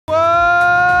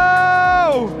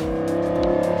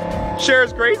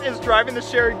Shares, Grace is driving the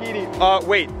Sharerghini.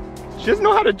 Wait, she doesn't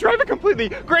know how to drive it completely.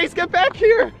 Grace, get back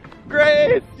here.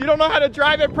 Grace, you don't know how to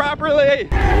drive it properly.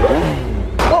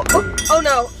 Oh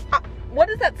no. What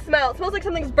does that smell? It smells like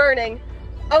something's burning.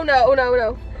 Oh no, oh no, oh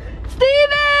no.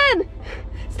 Steven!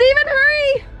 Steven,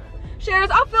 hurry!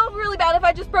 Shares, I'll feel really bad if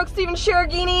I just broke Steven's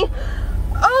Sharerghini.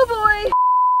 Oh boy.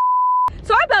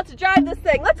 So I'm about to drive this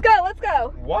thing. Let's go, let's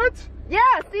go. What?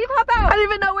 Yeah, Steve, hop out. I don't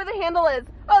even know where the handle is.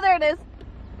 Oh, there it is.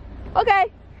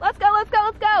 Okay, let's go, let's go,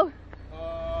 let's go.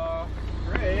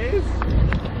 Grace?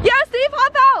 Yeah, Steve,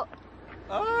 hop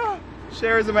out.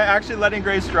 Shares, am I actually letting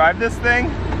Grace drive this thing?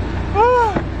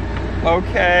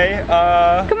 Okay,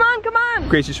 Come on, come on.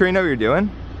 Grace, you sure you know what you're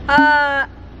doing? I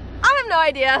have no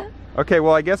idea. Okay,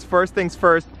 well, I guess first things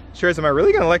first. Shares, am I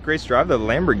really gonna let Grace drive the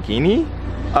Lamborghini?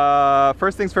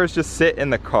 First things first, just sit in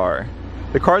the car.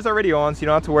 The car's already on, so you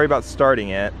don't have to worry about starting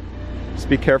it. Just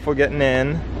be careful getting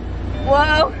in.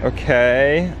 Whoa.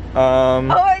 Okay. Oh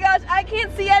my gosh, I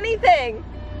can't see anything.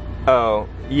 Oh,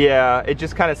 yeah, it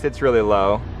just kind of sits really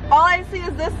low. All I see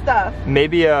is this stuff.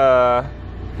 Maybe,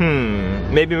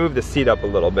 maybe move the seat up a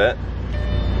little bit.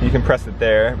 You can press it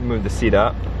there, move the seat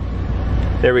up.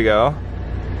 There we go.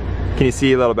 Can you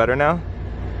see a little better now?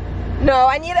 No,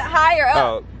 I need it higher up.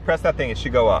 Oh, press that thing, it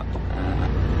should go up.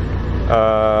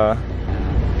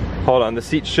 Hold on, the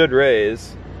seat should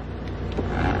raise.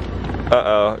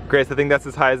 Uh-oh, Grace, I think that's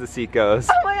as high as the seat goes.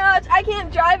 Oh my gosh, I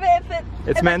can't drive it if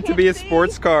It's meant to be a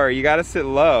sports car, you gotta sit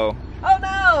low. Oh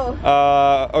no.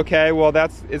 Okay, well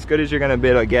that's as good as you're gonna be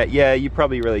able to get. Yeah, you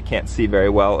probably really can't see very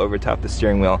well over top the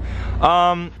steering wheel.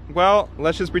 Well,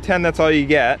 let's just pretend that's all you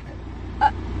get.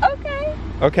 Okay.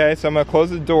 Okay, so I'm gonna close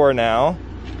the door now.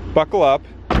 Buckle up.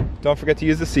 Don't forget to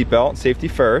use the seatbelt, safety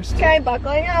first. Okay,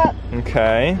 buckling up.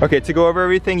 Okay. Okay, to go over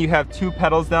everything, you have 2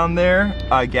 pedals down there,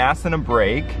 a gas and a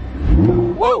brake.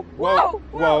 Whoa, whoa,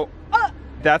 whoa.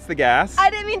 That's the gas. I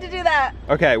didn't mean to do that.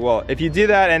 Okay, well, if you do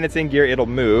that and it's in gear, it'll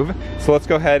move. So let's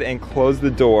go ahead and close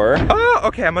the door. Oh,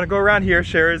 okay, I'm gonna go around here.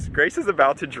 Shares, Grace is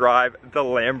about to drive the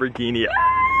Lamborghini.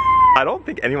 I don't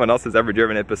think anyone else has ever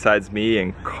driven it besides me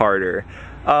and Carter.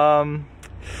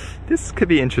 This could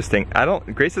be interesting.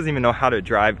 Grace doesn't even know how to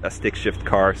drive a stick shift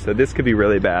car, so this could be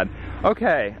really bad.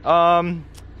 Okay,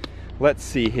 let's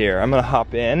see here. I'm gonna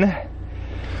hop in.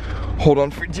 Hold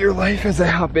on for dear life as I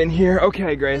hop in here.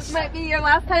 Okay, Grace. This might be your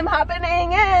last time hopping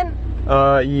in.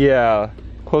 Yeah.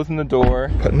 Closing the door,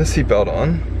 putting the seatbelt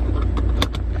on.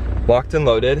 Locked and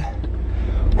loaded.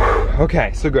 Whew.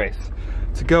 Okay, so Grace,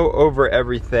 to go over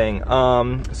everything.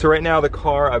 So right now the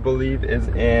car, I believe, is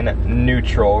in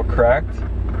neutral, correct?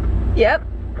 Yep.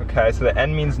 Okay, so the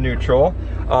N means neutral.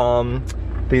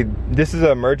 This is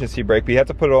an emergency brake, but you have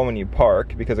to put it on when you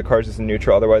park because the car's just in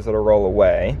neutral, otherwise it'll roll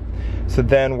away. So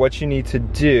then what you need to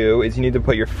do is you need to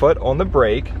put your foot on the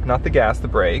brake, not the gas, the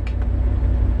brake.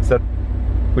 Is that,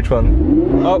 which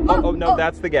one? Oh, no,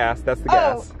 that's the gas, that's the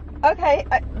gas. Okay.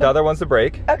 The other one's the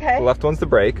brake. Okay. The left one's the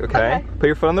brake, okay? Put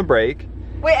your foot on the brake.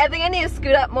 Wait, I think I need to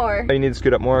scoot up more. Oh, you need to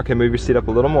scoot up more? Okay, move your seat up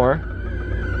a little more.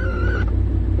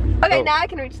 Okay, now I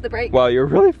can reach the brake. Wow, you're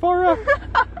really far up.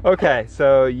 Okay,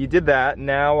 so you did that.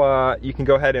 Now you can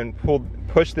go ahead and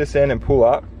push this in and pull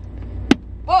up.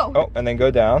 Whoa. Oh, and then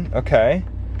go down. Okay.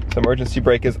 So emergency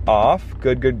brake is off.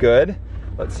 Good, good, good.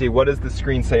 Let's see, what does the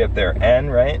screen say up there? N,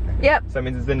 right? Yep. So that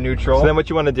means it's in neutral. So then what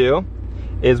you want to do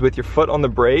is with your foot on the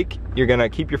brake, you're going to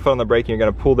keep your foot on the brake and you're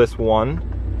going to pull this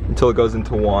 1 until it goes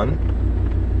into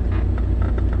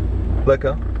 1. Let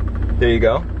go. There you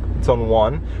go. It's on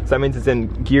 1. So that means it's in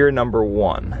gear number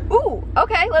 1. Ooh,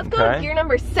 okay, let's go to gear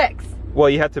number 6. Well,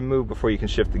 you have to move before you can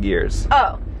shift the gears.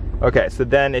 Oh. Okay, so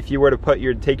then if you were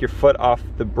to take your foot off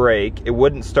the brake, it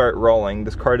wouldn't start rolling.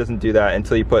 This car doesn't do that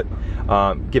until you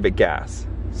give it gas.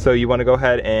 So you want to go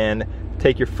ahead and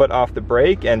take your foot off the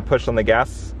brake and push on the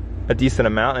gas a decent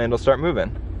amount and it'll start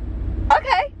moving.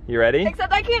 Okay. You ready?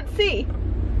 Except I can't see.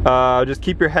 Just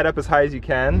keep your head up as high as you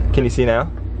can. Can you see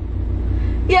now?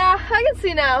 Yeah, I can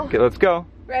see now. Okay, let's go.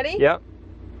 Ready? Yep.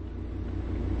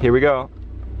 Here we go.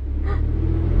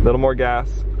 A little more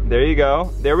gas. There you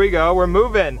go. There we go. We're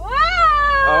moving. Whoa!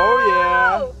 Oh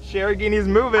yeah. Sharerghini's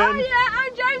moving. Oh yeah,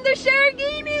 I'm driving the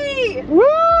Sharerghini. Woo!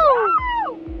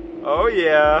 Oh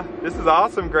yeah. This is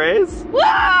awesome, Grace.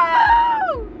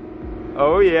 Whoa!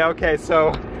 Oh yeah. Okay,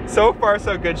 so far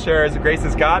so good, Shares. Grace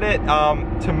has got it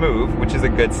to move, which is a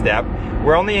good step.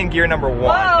 We're only in gear number 1.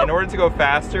 Whoa. In order to go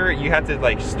faster, you have to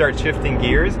like start shifting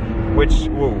gears, which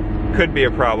could be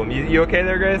a problem. You okay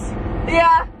there, Grace?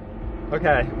 Yeah.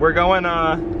 Okay, we're going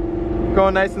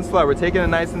nice and slow. We're taking it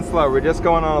nice and slow. We're just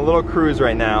going on a little cruise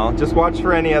right now. Just watch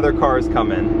for any other cars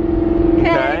coming.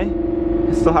 Okay?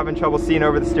 still having trouble seeing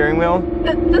over the steering wheel?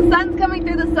 The sun's coming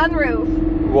through the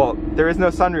sunroof. Well, there is no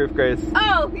sunroof, Grace.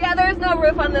 Oh, yeah, there is no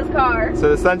roof on this car. So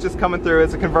the sun's just coming through.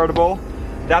 It's a convertible.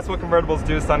 That's what convertibles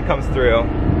do, sun comes through.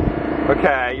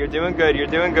 Okay, you're doing good, you're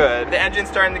doing good. The engine's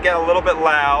starting to get a little bit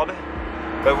loud,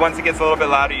 but once it gets a little bit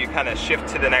louder, you kind of shift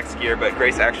to the next gear, but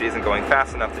Grace actually isn't going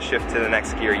fast enough to shift to the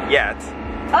next gear yet.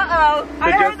 Uh-oh,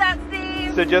 I heard that,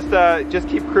 Steve. So just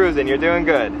keep cruising, you're doing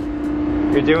good.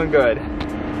 You're doing good.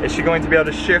 Is she going to be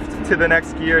able to shift to the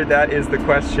next gear? That is the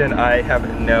question. I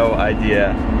have no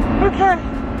idea. Okay.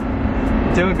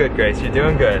 Doing good, Grace, you're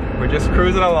doing good. We're just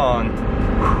cruising along.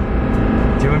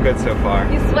 Doing good so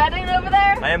far. You sweating over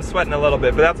there? I am sweating a little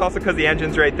bit, but that's also because the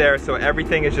engine's right there, so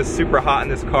everything is just super hot in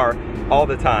this car all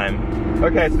the time.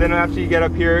 Okay, so then after you get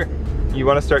up here, you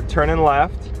want to start turning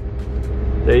left.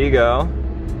 There you go.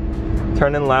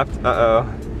 Turning left, uh-oh.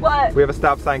 What? We have a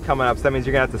stop sign coming up, so that means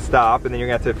you're gonna have to stop, and then you're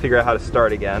gonna have to figure out how to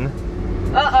start again.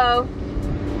 Uh-oh.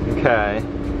 Okay.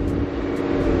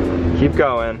 Keep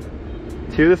going.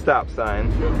 To the stop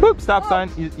sign. Whoop, stop sign.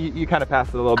 You kind of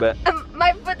passed it a little bit.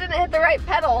 My foot didn't hit the right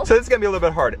pedal. So this is gonna be a little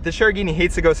bit hard. The Sharerghini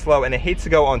hates to go slow, and it hates to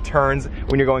go on turns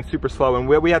when you're going super slow. And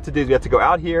what we have to do is we have to go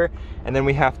out here, and then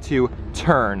we have to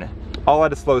turn, all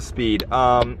at a slow speed.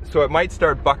 So it might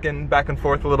start bucking back and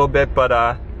forth a little bit, but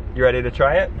you ready to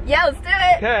try it? Yeah, let's do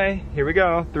it. Okay, here we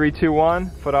go. 3, 2, 1.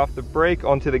 Foot off the brake,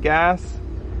 onto the gas.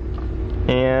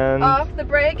 And off the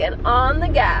brake and on the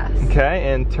gas.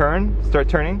 okay, and turn. Start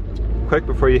turning. Quick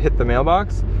before you hit the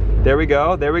mailbox. There we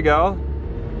go, there we go.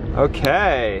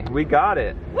 Okay, we got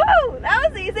it. Woo, that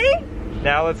was easy.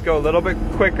 Now let's go a little bit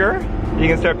quicker. You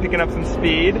can start picking up some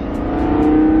speed.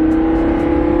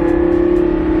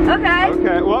 Okay.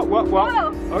 Okay, whoa.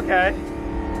 Whoa. Okay.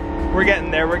 We're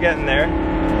getting there, we're getting there.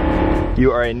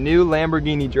 You are a new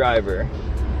Lamborghini driver.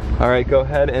 All right, go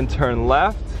ahead and turn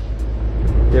left.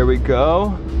 There we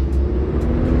go.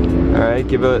 All right,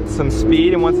 give it some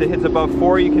speed, and once it hits above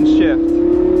 4, you can shift.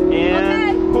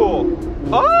 And pull.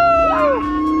 Oh!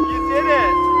 You did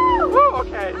it! Woo,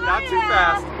 okay, not too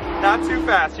fast. Not too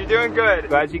fast, you're doing good.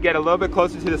 So as you get a little bit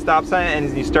closer to the stop sign and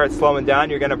as you start slowing down,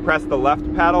 you're gonna press the left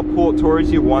paddle, pull it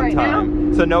towards you one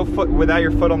time. So no foot, without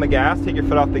your foot on the gas, take your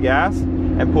foot off the gas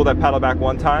and pull that paddle back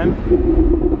one time.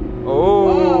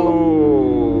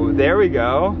 Oh, whoa. There we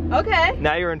go. Okay.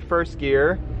 Now you're in first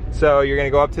gear. So you're gonna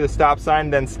go up to the stop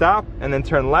sign, then stop, and then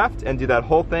turn left and do that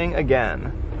whole thing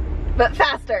again. But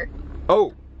faster.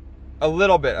 Oh, a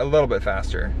little bit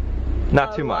faster.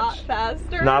 Not too much. A lot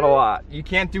faster? Not a lot. You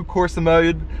can't do Corsa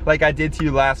mode like I did to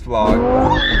you last vlog.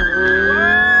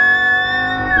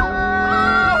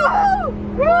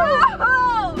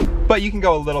 But you can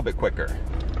go a little bit quicker.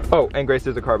 Oh, and Grace,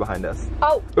 there's a car behind us.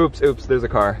 Oh. Oops, there's a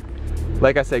car.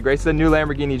 Like I said, Grace is a new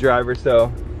Lamborghini driver,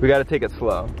 so we gotta take it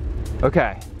slow.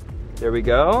 Okay, there we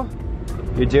go.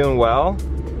 You're doing well.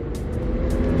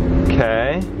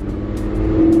 Okay.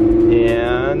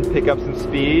 And pick up some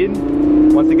speed.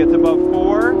 Once it gets above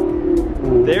 4,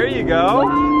 there you go.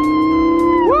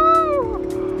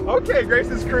 Woo! Okay, Grace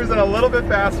is cruising a little bit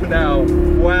faster now.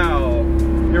 Wow,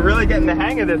 you're really getting the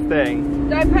hang of this thing.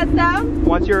 Do I press down?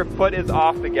 Once your foot is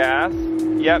off the gas,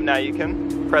 yep, now you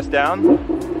can press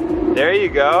down. There you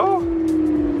go.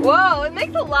 Whoa, it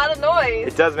makes a lot of noise.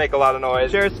 It does make a lot of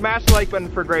noise. Share, smash the like button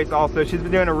for Grace also. She's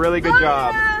been doing a really good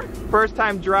job. Yeah. First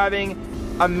time driving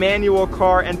a manual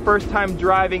car and first time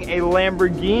driving a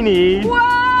Lamborghini.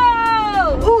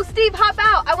 Whoa! Ooh, Steve, hop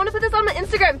out. I want to put this on my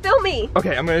Instagram. Film me.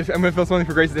 Okay, I'm gonna film something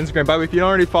for Grace's Instagram. By the way, if you don't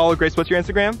already follow Grace, what's your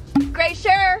Instagram? Grace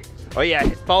Share. Oh yeah,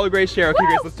 follow Grace Share. Okay, Woo!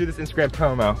 Grace, let's do this Instagram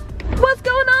promo. What's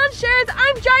going on, Shares?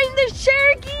 I'm driving the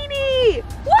Sharerghini.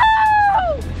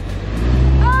 Whoa!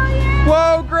 Oh yeah!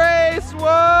 Whoa, Grace!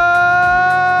 Whoa!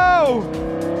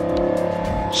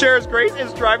 Shares, Grace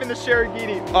is driving the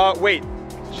Sharerghini. Wait.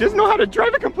 She doesn't know how to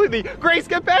drive it completely. Grace,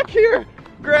 get back here.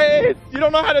 Grace, you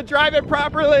don't know how to drive it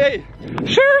properly.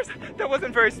 Shares, that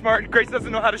wasn't very smart. Grace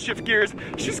doesn't know how to shift gears.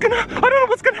 She's gonna, I don't know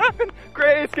what's gonna happen.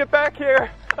 Grace, get back here.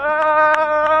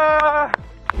 Ah.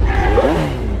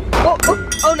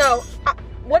 Oh no.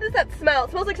 What is that smell?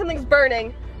 It smells like something's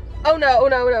burning. Oh no, oh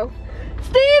no, oh no.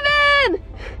 Steven!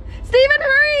 Steven,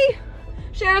 hurry!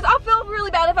 Shares, I'll feel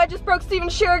really bad if I just broke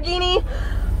Steven's Sharerghini.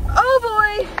 Oh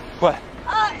boy. What?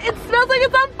 It smells like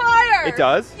it's on fire. It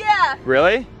does? Yeah.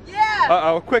 Really? Yeah.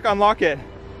 Uh-oh, quick, unlock it.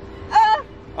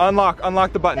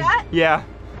 Unlock the button. That? Yeah.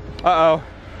 Uh-oh.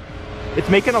 It's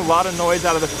making a lot of noise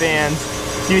out of the fans.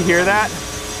 Do you hear that?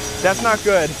 That's not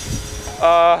good.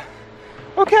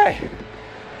 Okay.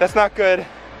 That's not good.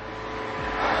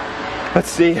 Let's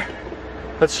see.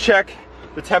 Let's check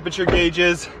the temperature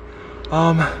gauges.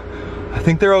 I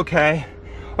think they're okay.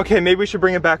 Okay, maybe we should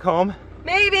bring it back home.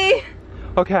 Maybe.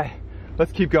 Okay,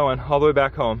 let's keep going all the way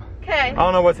back home. Okay. I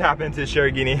don't know what's happening to the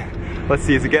Sharerghini. Let's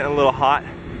see, is it getting a little hot?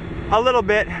 A little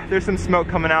bit. There's some smoke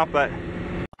coming out, but...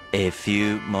 A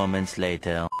few moments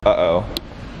later. Uh-oh.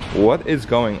 What is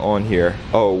going on here?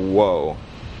 Oh, whoa.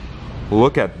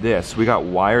 Look at this. We got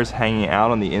wires hanging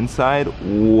out on the inside.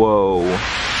 Whoa.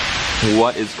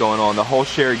 What is going on? The whole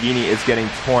Sharerghini is getting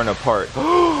torn apart.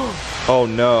 Oh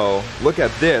no. Look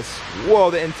at this.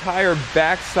 Whoa, the entire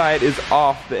backside is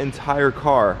off the entire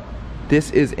car.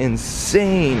 This is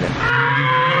insane.